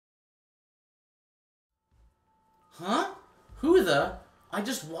Huh? Who the? I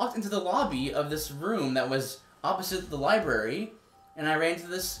just walked into the lobby of this room that was opposite the library, and I ran into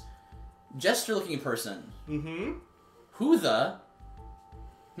this jester-looking person. Mm-hmm. Who the?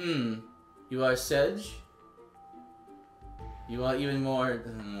 You are Sedge? You are even more...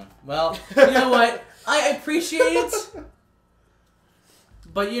 Well, you know what? I appreciate it.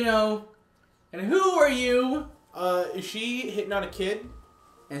 But, you know... And who are you? Is she hitting on a kid?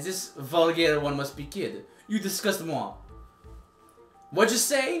 And this vulgar one must be kid. You disgust moi. What'd you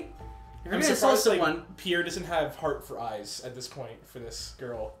say? If I'm surprised like, Pierre doesn't have heart for eyes at this point for this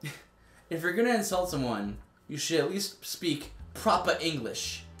girl. If you're gonna insult someone, you should at least speak proper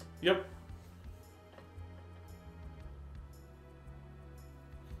English. Yep.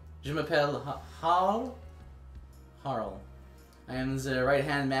 Je m'appelle Harl. I am the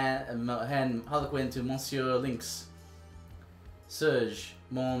right-hand hand harlequin to Monsieur Lynx. Serge,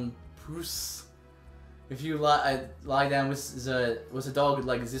 mon pouce. If you lie down with a dog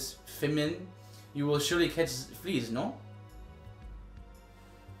like this feminine, you will surely catch fleas, no?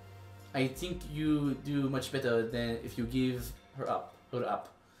 I think you do much better than if you give her up.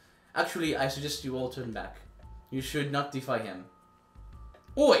 Actually, I suggest you all turn back. You should not defy him.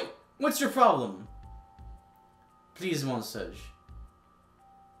 Oi! What's your problem? Please, mon Serge.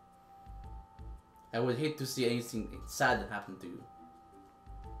 I would hate to see anything sad happen to you.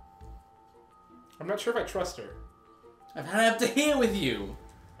 I'm not sure if I trust her. I've had enough to hear with you.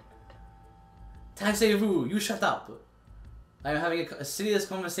 Taisez-vous, you shut up. I am having a serious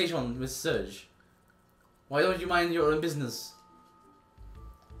conversation with Serge. Why don't you mind your own business?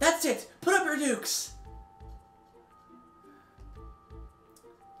 That's it! Put up your dukes!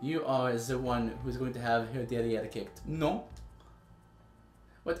 You are the one who's going to have her derriere kicked. No?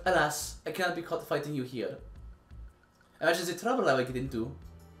 But alas, I cannot be caught fighting you here. Imagine the trouble I would get into.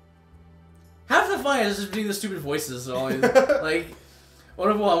 Half the fun is just doing the stupid voices. Like, au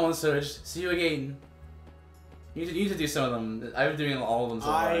revoir, mon Serge. See you again. You need to do some of them. I've been doing all of them so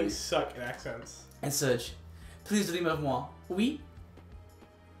far. I suck at accents. And Serge, please dream of moi. Oui?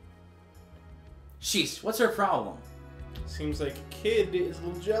 Sheesh, what's her problem? Seems like Kid is a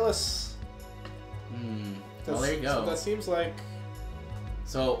little jealous. Well, there you go. So that seems like...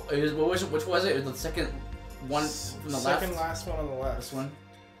 So, which was it? It was the second one from the left? Second last one on the left. This one?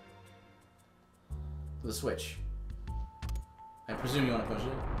 The switch. I presume you want to push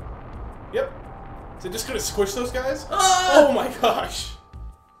it? Yep. Is it just gonna squish those guys? Ah! Oh my gosh!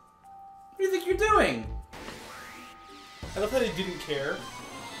 What do you think you're doing? I love how they didn't care.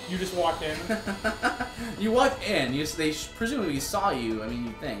 You just walked in. You walked in. They presumably saw you. I mean,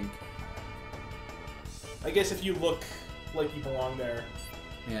 you think. I guess if you look like you belong there.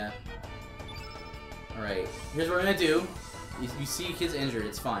 Yeah. Alright. Here's what we're gonna do. You see kids injured,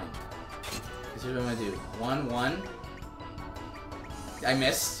 it's fine. Here's what I'm gonna do. 1. I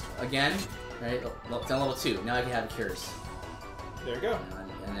missed. Again. Alright, down level 2. Now I can have cures. There you go.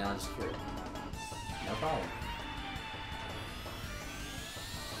 And then I'll just cure it. No problem.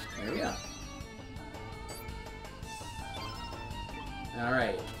 There we go.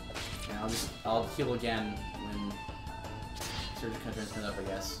 Alright. And I'll heal again when Surge Country turns up, I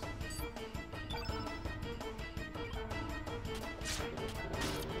guess.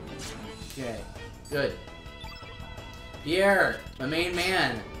 Okay. Good. Pierre! My main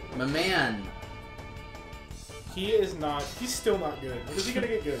man! My man! He is not... He's still not good. When is he gonna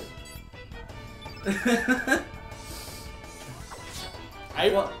get good?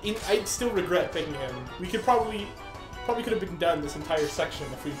 I'd still regret picking him. We could probably could have been done this entire section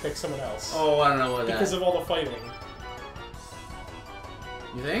if we picked someone else. Oh, I don't know what because of all the fighting.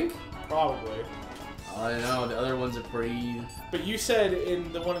 You think? Probably. I don't know. The other ones are pretty... But you said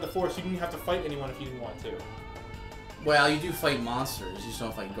in the one in the forest you didn't have to fight anyone if you didn't want to. Well, you do fight monsters. You just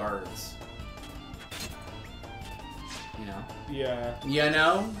don't fight guards. You know? Yeah. You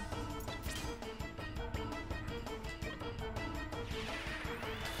know?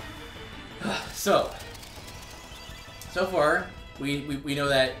 So far, we know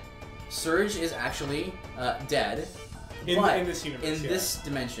that Surge is actually dead. In this universe, in this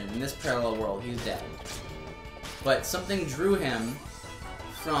dimension, in this parallel world, he's dead. But something drew him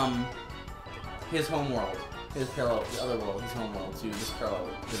from his home world, his parallel, the other world, his home world, to this parallel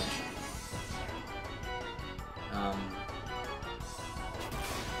dimension.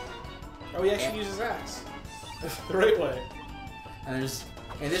 Oh, he actually uses axe. The right way. And there's,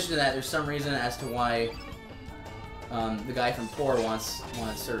 in addition to that, there's some reason as to why the guy from Poor wants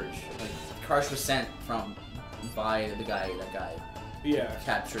Surge. Like, Karsh was sent by that guy. Yeah. To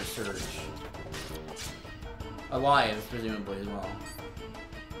capture Surge. Alive, presumably, as well.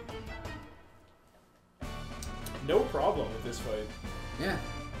 no problem with this fight. Yeah,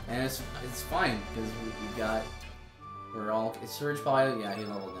 and it's fine because we're all. It's Surge probably. Yeah, he's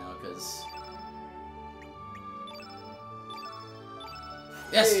leveled now because.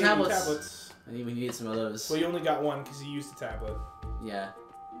 Yes, Hey, tablets. We need some of those. Well, you only got one because you used the tablet. Yeah.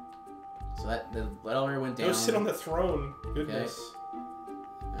 So the elevator went down. Go sit on the throne. Goodness.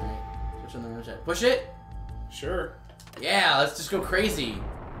 Okay. Alright. Push on the remote check. Push it! Sure. Yeah, let's just go crazy.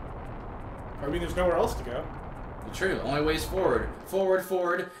 I mean, there's nowhere else to go. True. Only way is forward. Forward,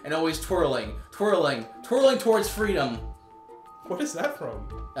 forward, and always twirling. Twirling. Twirling towards freedom. What is that from?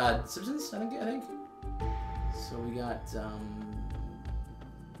 Simpsons, I think. So we got, a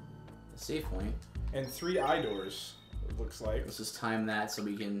save point. And 3 eye doors, it looks like. Let's just time that so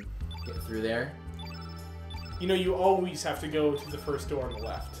we can get through there. You know, you always have to go to the first door on the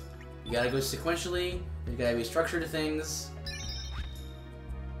left. You gotta go sequentially. There's gotta be structure to things.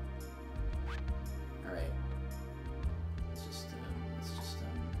 Alright. Let's just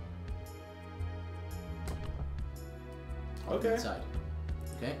okay. Inside.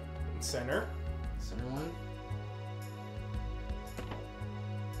 Okay. Center. Center one.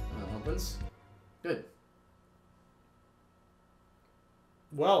 Opens. Good.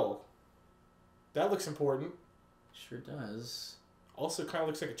 Well, that looks important. Sure does. Also kind of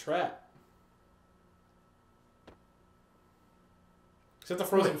looks like a trap. Is that the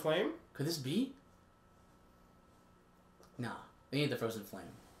frozen flame? Could this be? Nah. They need the frozen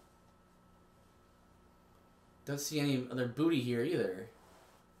flame. Don't see any other booty here either.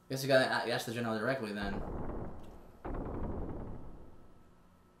 Guess you gotta ask the general directly then.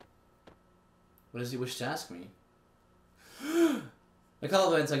 What does he wish to ask me? My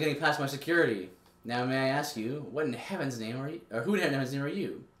compliments on getting past my security. Now may I ask you, what in heaven's name are you? Or who in heaven's name are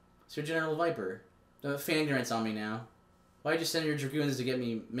you? Sir General Viper. Don't feign ignorance on me now. Why'd you send your dragoons to get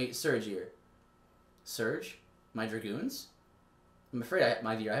me mate Surge here? Surge? My dragoons? I'm afraid,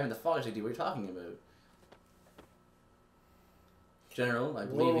 my dear, I haven't the foggiest idea what you're talking about. General, I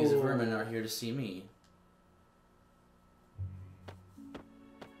believe these vermin are here to see me.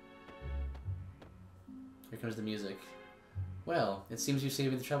 Here comes the music. Well, it seems you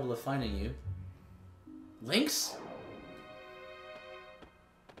saved me the trouble of finding you. Lynx?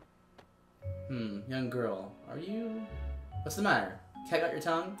 Young girl, are you... What's the matter? Cat got your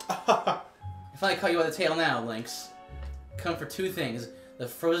tongue? I finally caught you by the tail now, Lynx. Come for 2 things. The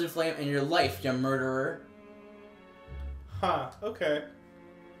frozen flame and your life, you murderer. Huh, okay.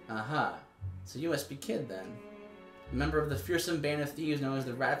 Aha. So you must be Kid, then. A member of the fearsome band of thieves known as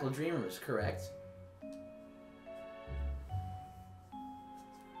the Radical Dreamers, correct?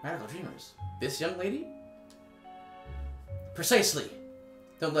 Radical Dreamers? This young lady? Precisely!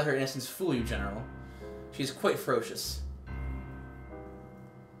 Don't let her innocence fool you, General. She's quite ferocious.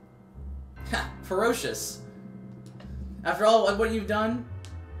 Ha! Ferocious! After all what you've done?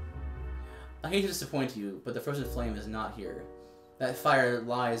 I hate to disappoint you, but the frozen flame is not here. That fire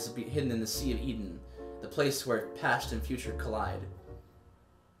lies hidden in the Sea of Eden, the place where past and future collide.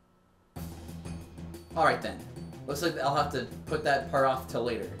 Alright then. Looks like I'll have to put that part off till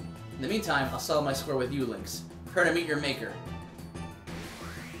later. In the meantime, I'll settle my score with you, Lynx. Prepare to meet your maker.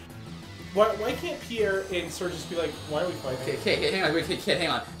 Why can't Pierre and Surge just be like, why are we fighting? Okay, hang on, wait, kid, hang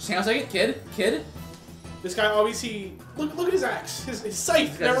on. Just hang on a second, kid. This guy obviously... Look at his axe. His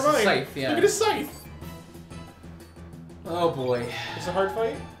scythe. Never mind. Scythe, yeah. Look at his scythe. Oh boy. It's a hard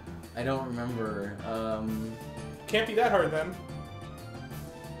fight? I don't remember. Can't be that hard then.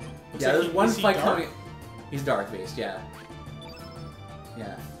 Looks Yeah, like there's one is he fight dark? coming. He's dark based, yeah.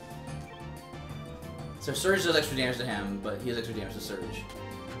 Yeah. So Surge does extra damage to him, but he has extra damage to Surge.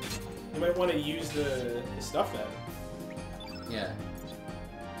 You might want to use the stuff then. Yeah.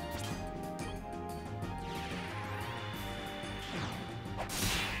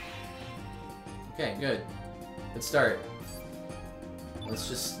 Okay, good. Good start. Let's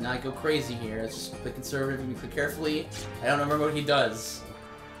just not go crazy here. Let's just play conservative and play carefully. I don't remember what he does.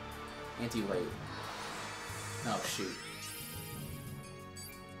 Anti-weight. Oh, shoot.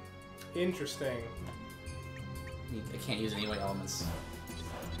 Interesting. I can't use any weight elements.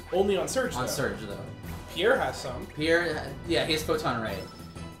 Only on Surge, On though. Surge, though. Pierre has some. Pierre, yeah, he has Photon Ray.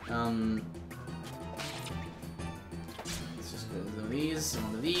 Let's just go to these, and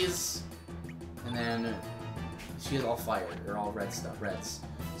one of these. And then she is all fire, or all red stuff, reds.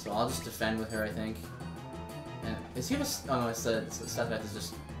 So I'll just defend with her, I think. And is he have a... Oh, it's the stat effect is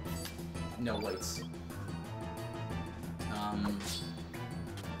just no weights.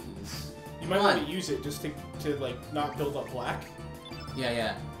 These. You might want to use it just to like not build up black.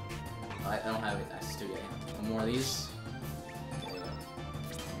 Yeah. I don't have access to it yet. One more of these. Okay,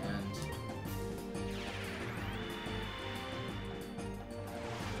 and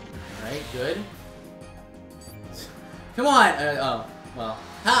Good. Come on! Oh, well.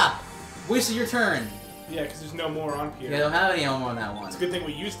 Ha! Wasted your turn. Yeah, because there's no more on Pierre. Yeah, I don't have any ammo on that one. It's a good thing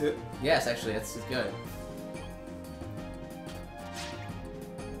we used it. Yes, actually, that's good.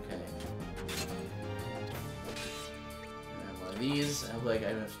 Okay. And one of these. I have like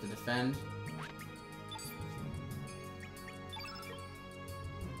items to defend.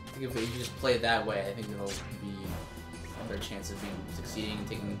 I think if we just play it that way, I think it'll be a better chance of being succeeding and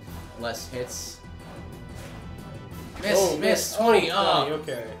taking less hits. Miss, Oh, miss, 20. Oh, 20,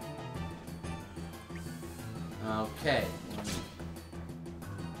 okay. Okay.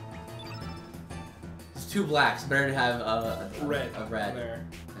 It's 2 blacks. Better to have a red there.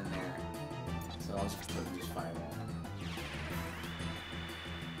 in there. So I'll just put this fireball.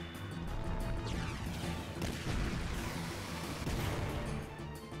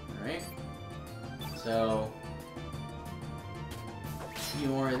 Alright. So, a few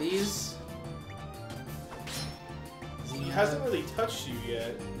more of these. He hasn't really touched you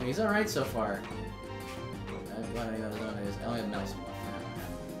yet. No, he's alright so far. I only have metal left.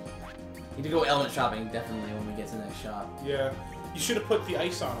 Need to go element shopping, definitely, when we get to the next shop. Yeah. You should have put the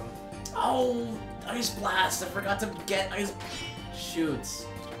ice on him. Oh! Ice Blast! I forgot to get ice... Shoot.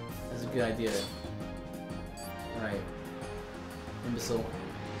 That's a good idea. Alright. Imbecile.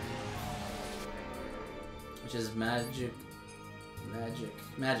 Which is magic...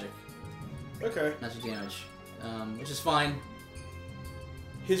 Magic. Okay. Magic damage. Which is fine.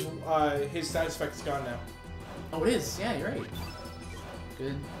 His status effect is gone now. Oh, it is. Yeah, you're right.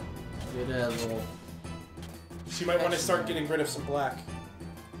 Good little... So you might want to start getting rid of some black.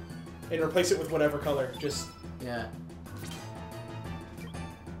 And replace it with whatever color. Just... Yeah.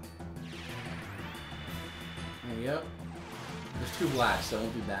 There you go. There's 2 blacks, so it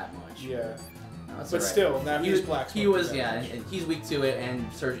won't do that much. Yeah. No, that's but alright. still, now he's black. He was, yeah, and he's weak to it,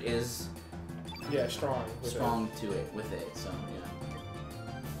 and Surge is... Yeah, strong. Strong to it, with it, so, yeah.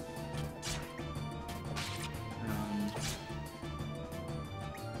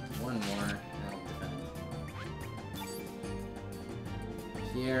 One more, and I'll defend.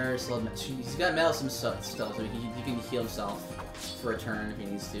 Pierre, he's got metal some stuff still, so he can heal himself for a turn if he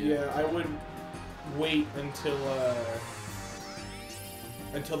needs to. Yeah, I would wait until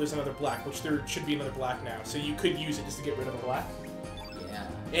there's another black, which there should be another black now. So you could use it just to get rid of a black. Yeah.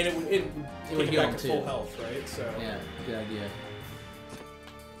 And it would take it back to full health, right? So yeah, good idea.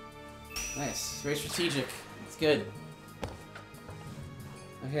 Nice, very strategic. It's good.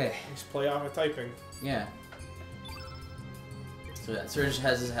 Okay. Just play off of typing. Yeah. So that Surge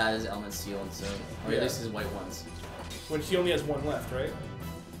has his elements sealed, so or at least his white ones. Which he only has 1 left, right?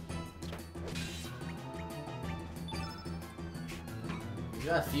 He's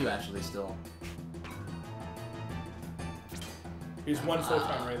got a few actually still. He's 1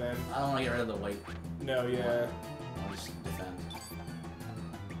 photon ray then. I don't want to get rid of the white. No, yeah. I'll just defend.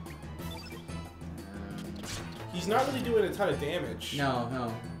 He's not really doing a ton of damage.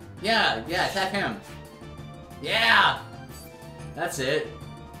 No. Yeah, attack him. Yeah! That's it.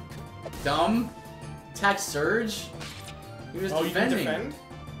 Dumb. Attack Surge? He was defending. You can defend?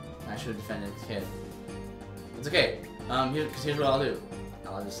 I should have defended the kid. It's okay. Here's what I'll do.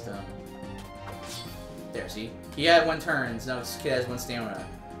 I'll just, there, see? He had 1 turn, so now this kid has 1 stamina.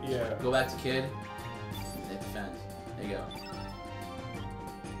 Yeah. Go back to kid. They defend. There you go.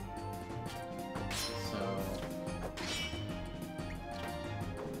 So...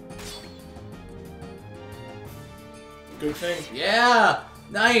 Good thing. Yeah!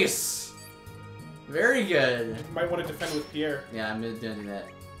 Nice! Very good. You might want to defend with Pierre. Yeah, I'm gonna do that.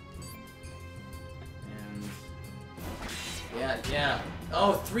 And... Yeah.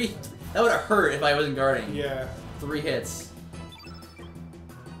 Oh, 3... That would have hurt if I wasn't guarding. Yeah. 3 hits.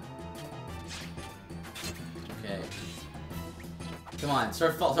 Okay. Come on,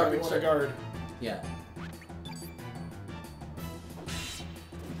 start guard. Yeah.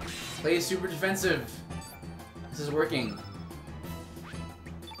 Play super defensive. This is working.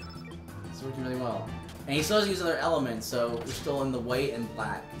 This is working really well. And he still doesn't use another element, so we're still in the white and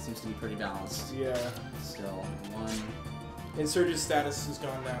black. He seems to be pretty balanced. Yeah. Still, 1. And Surge's status is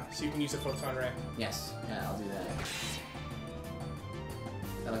gone now, so you can use a photon ray. Yes. Yeah, I'll do that.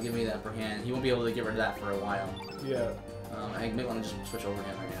 That'll give me the upper hand. He won't be able to get rid of that for a while. Yeah. I might want to just switch over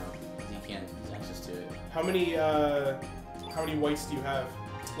him right now, because he can't use access to it. How many whites do you have,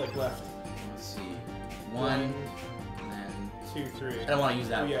 like, left? Let's see. 1, and then... 2, 3. I don't want to use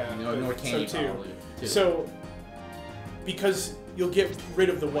that yeah, one. Nor can you, so 2. probably. 2. So, because you'll get rid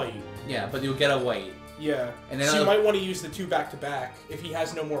of the white. Yeah, but you'll get a white. Yeah. And then so you might want to use the 2 back to back if he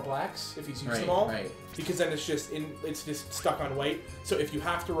has no more blacks. If he's used them all. Right. Because then it's just stuck on white. So if you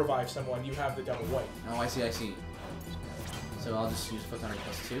have to revive someone, you have the double white. Oh, I see. I see. So I'll just use Photon Ray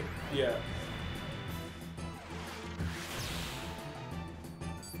 +2. Yeah.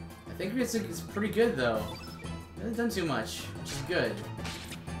 I think it's pretty good though. It hasn't done too much, which is good.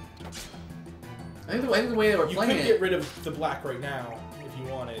 I think the way that we're playing it... You could get rid of the black right now, if you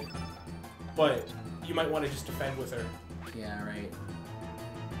wanted. But you might want to just defend with her. Yeah, right.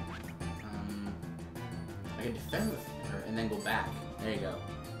 I can defend with her and then go back. There you go.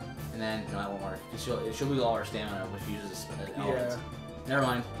 And then... No, that won't work. She'll lose all her stamina if she uses this element. Yeah. Never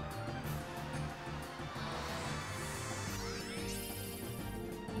mind.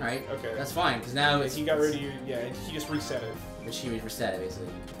 Alright, okay. That's fine, because now he got rid of you. Yeah, he just reset it. But she reset it,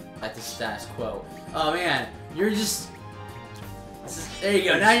 basically. At the status quo. Oh man, you're just... there you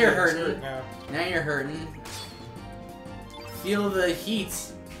go, now you're hurting. Now you're hurting. Feel the heat,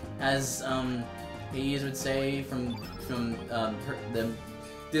 as Hades would say from the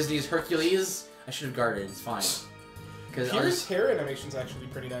Disney's Hercules. I should have guarded, it's fine. Pierre's hair animation's actually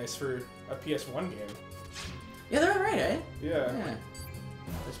pretty nice for a PS1 game. Yeah, they're alright, eh? Yeah.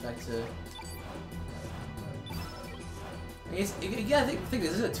 Respect to... yeah, I think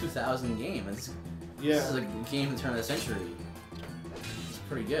this is a 2000 game. This is a game from the turn of the century. It's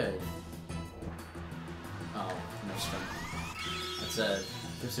pretty good. Oh, no string. That's a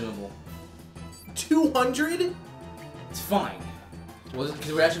consumable. 200? It's fine. Well,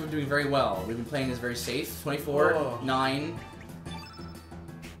 because we're actually doing very well. We've been playing this very safe. 24, 9.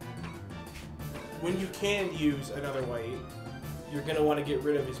 When you can use another white, you're gonna want to get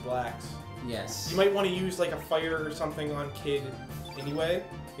rid of his blacks. Yes. You might want to use like a fire or something on Kid anyway.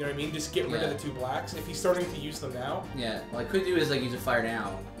 You know what I mean? Just get rid of the 2 blacks. If he's starting to use them now. Yeah. What I could do is like use a fire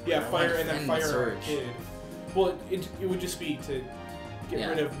now. Yeah, fire and then fire on Kid. Well, it would just be to get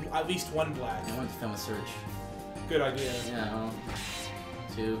rid of at least 1 black. I want to defend with Surge. Good idea. Yeah. Well,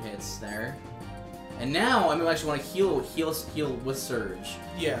 2 hits there. And now I actually want to heal with Surge.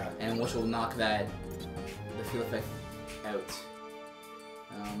 Yeah. And which will knock the field effect out.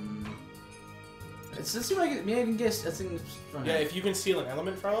 It seems like maybe I can guess that thing from Yeah, if you can steal an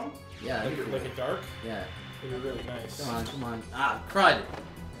element from him. Yeah. Like a dark. Yeah. It'd be really nice. Come on. Ah, crud.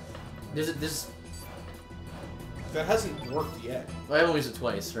 There's. That hasn't worked yet. Well, I've only used it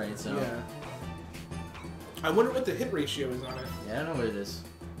twice, right? So. Yeah. I wonder what the hit ratio is on it. Yeah, I don't know what it is.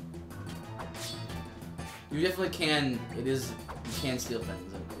 You definitely can. You can steal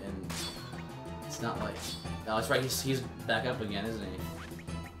things, and it's not like. Oh, that's right. He's back up again, isn't he?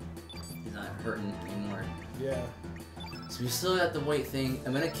 He's not hurting anymore. Yeah. So we still got the white thing.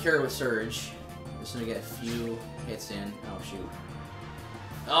 I'm gonna cure with Surge. Just gonna get a few hits in. Oh shoot.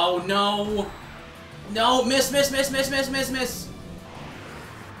 Oh no! No! Miss!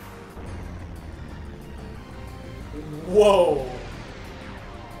 Whoa!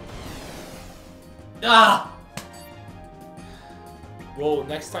 Ah! Well,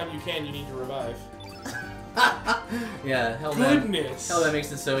 next time you can, you need to revive. Yeah, hell Goodness! Hell, that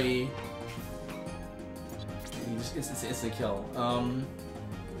makes it so easy. You just instantly kill.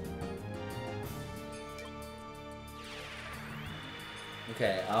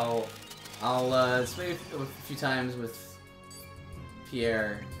 Okay, I'll swing a few times with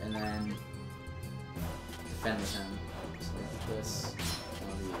Pierre and then defend with him. So like this,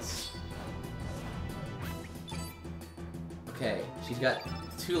 one of these. Okay, she's got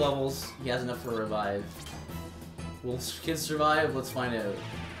 2 levels. He has enough for a revive. Will Kid survive? Let's find out.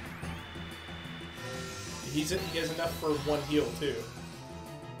 He has enough for 1 heal too.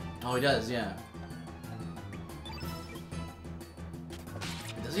 Oh, he does, yeah.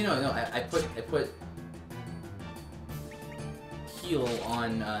 Does he know? No, I put heal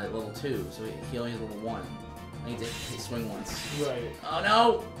on level 2, so he only has level 1. I need to swing once. Right. Oh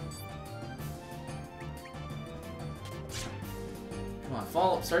no! Come on,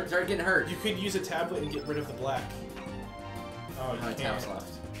 fall! Start getting hurt. You could use a tablet and get rid of the black. Oh, How many tabs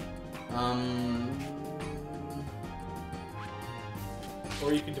left?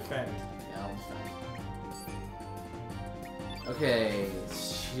 Or you can defend. Yeah, I'll defend. Okay,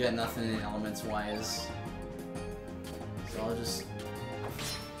 she got nothing in elements wise. So I'll just.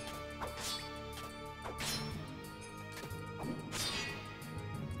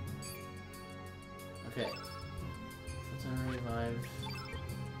 Okay. What's on revive?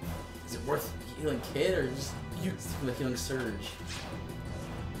 Is it worth healing Kid or just the healing Surge?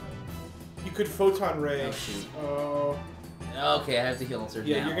 You could photon ray. Oh shoot. Oh. Okay, I have to heal Surge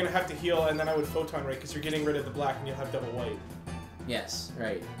now. Yeah, you're gonna have to heal, and then I would photon ray because you're getting rid of the black, and you'll have double white. Yes,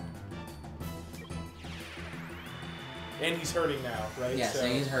 right. And he's hurting now, right? Yeah, so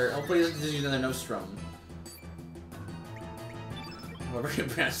he's hurt. Hopefully he doesn't do another Nostrum. However you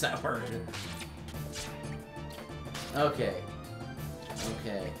pronounce that word. Okay.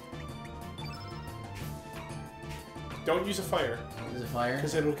 Okay. Don't use a fire. Use a fire?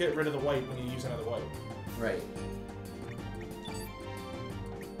 Because it'll get rid of the white when you use another white. Right.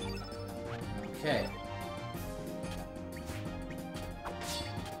 Okay.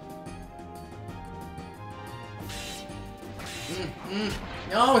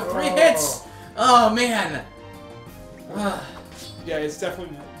 No, 3 hits! Oh, man! Yeah, it's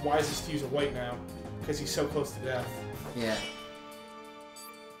definitely wisest to use a white now. Because he's so close to death. Yeah.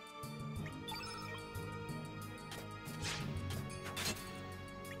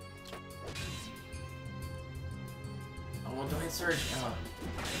 Oh, don't hit Surge. Oh.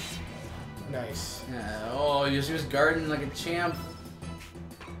 Nice. Oh, he was guarding like a champ.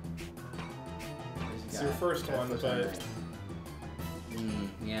 It's your first one, but...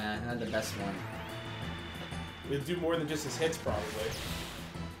 yeah, not the best one. We'll do more than just his hits, probably.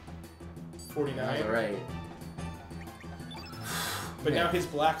 49. Alright. But now his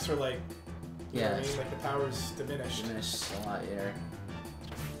blacks are like... You know Yeah. what I mean? Like the power's diminished. Diminished a lot here.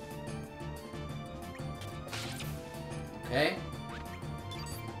 Okay.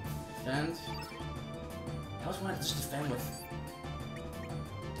 Defend. I always wanted to just defend with...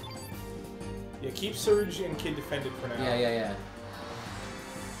 Yeah, keep Surge and Kid defended for now. Yeah.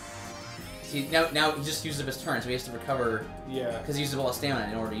 See, now he just used up his turn, so he has to recover. Yeah. Because he used up all his stamina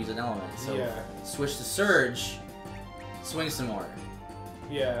in order to use an element. So yeah. Switch to Surge, swing some more.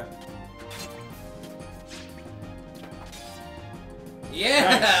 Yeah.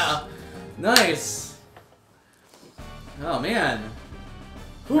 Yeah! Nice! Oh, man.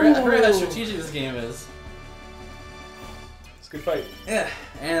 I forgot how strategic this game is. It's a good fight. Yeah,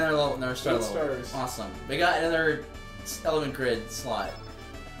 and another star 8 level. stars. Awesome. We got another element grid slot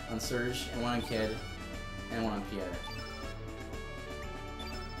on Surge, and one on Kid, and one on Pierre.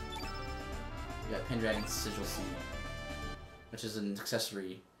 We got Pendragon's Sigil Seed, which is an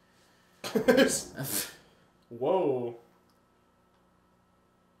accessory. Whoa.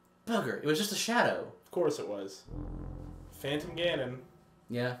 Bugger, it was just a shadow. Of course it was. Phantom Ganon.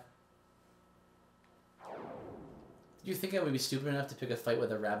 Yeah. Do you think I would be stupid enough to pick a fight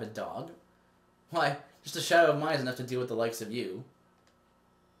with a rabid dog? Why, just a shadow of mine is enough to deal with the likes of you.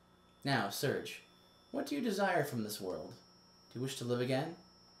 Now, Surge, what do you desire from this world? Do you wish to live again?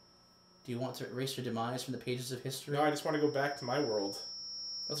 Do you want to erase your demise from the pages of history? No, I just want to go back to my world.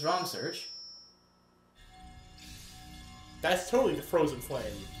 What's wrong, Surge? That's totally the Frozen Flame.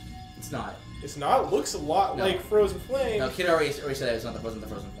 It's not. It's not? It looks a lot No. like Frozen Flame. No, Kid already said it was not wasn't the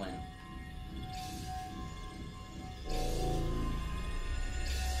Frozen Flame.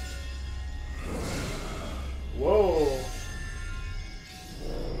 Whoa.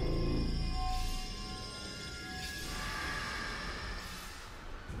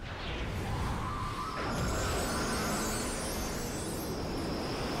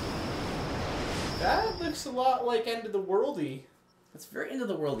 That looks a lot like End of the Worldy. That's very end of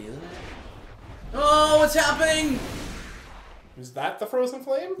the worldy, isn't it? Oh, what's happening? Is that the Frozen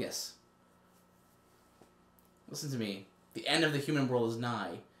Flame? Yes. Listen to me. The end of the human world is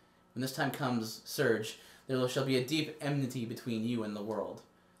nigh. When this time comes, Surge, there shall be a deep enmity between you and the world.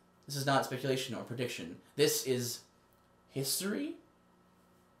 This is not speculation or prediction. This is history?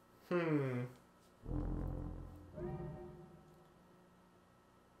 Hmm.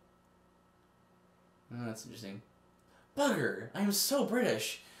 Oh, that's interesting. Bugger! I am so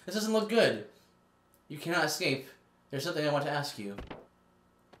British. This doesn't look good. You cannot escape. There's something I want to ask you.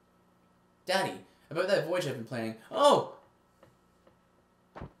 Daddy, about that voyage I've been planning. Oh!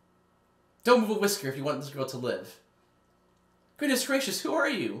 Don't move a whisker if you want this girl to live. Goodness gracious, who are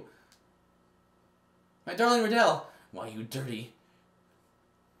you? My darling Riddell. Why, you dirty.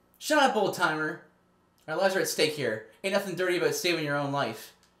 Shut up, old timer. Our lives are at stake here. Ain't nothing dirty about saving your own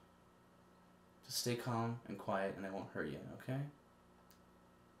life. Just stay calm and quiet and I won't hurt you, okay?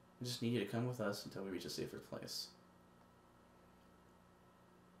 I just need you to come with us until we reach a safer place.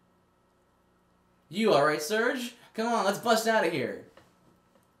 You alright, Surge? Come on, let's bust out of here.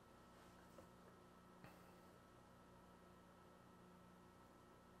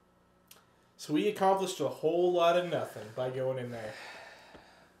 So we accomplished a whole lot of nothing by going in there.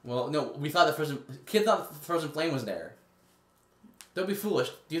 Well, no, we thought Kid thought the Frozen Flame was there. Don't be foolish.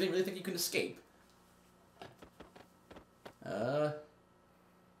 Do you really think you can escape?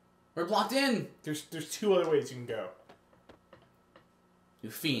 We're blocked in! There's 2 other ways you can go.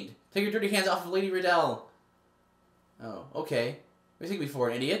 You fiend. Take your dirty hands off of Lady Riddell. Oh, okay. What do you think me for,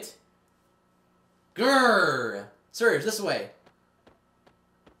 an idiot? Grrr! Surge, this way.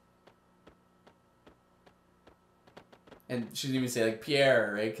 And she didn't even say, like,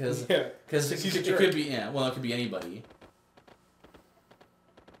 Pierre, right? Because it could be, yeah, well, it could be anybody.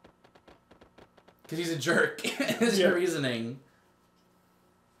 Because he's a jerk, is your reasoning.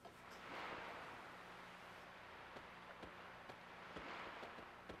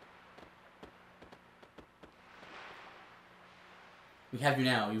 We have you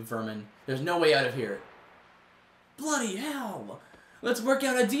now, you vermin. There's no way out of here. Bloody hell! Let's work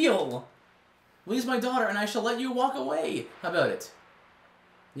out a deal! Release my daughter and I shall let you walk away! How about it?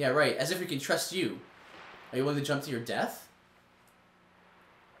 Yeah, right, as if we can trust you. Are you willing to jump to your death?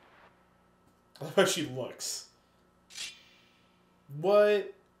 I love how she looks.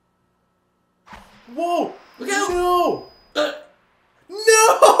 What? Whoa! Look out! No! No!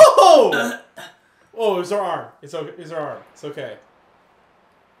 Oh, it was her arm. It's okay. It's her arm. It's okay.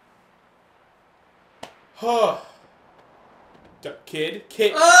 Huh. Kid?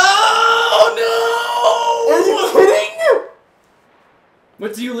 Oh no! Are you kidding?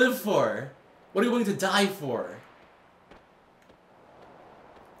 What do you live for? What are you willing to die for?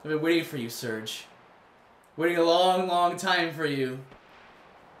 I've been waiting for you, Surge. Waiting a long, long time for you.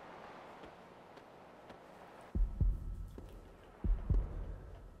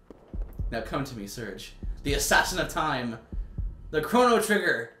 Now come to me, Surge. The assassin of time. The Chrono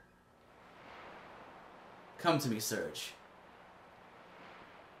Trigger. Come to me, Surge.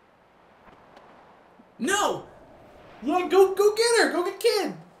 No! Yeah, go get her. Go get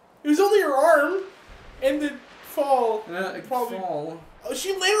Kid. It was only her arm, and the fall. Probably. Fall. Oh,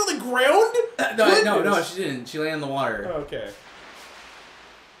 she landed on the ground? No, she didn't. She landed in the water. Oh, okay.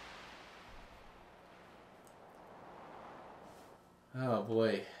 Oh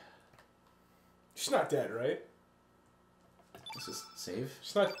boy. She's not dead, right? Let's just save.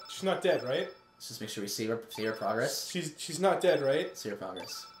 She's not dead, right? Let's just make sure we save her progress. She's not dead, right? Save her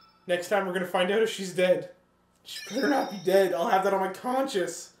progress. Next time we're gonna find out if she's dead. She better not be dead. I'll have that on my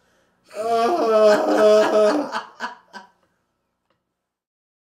conscience.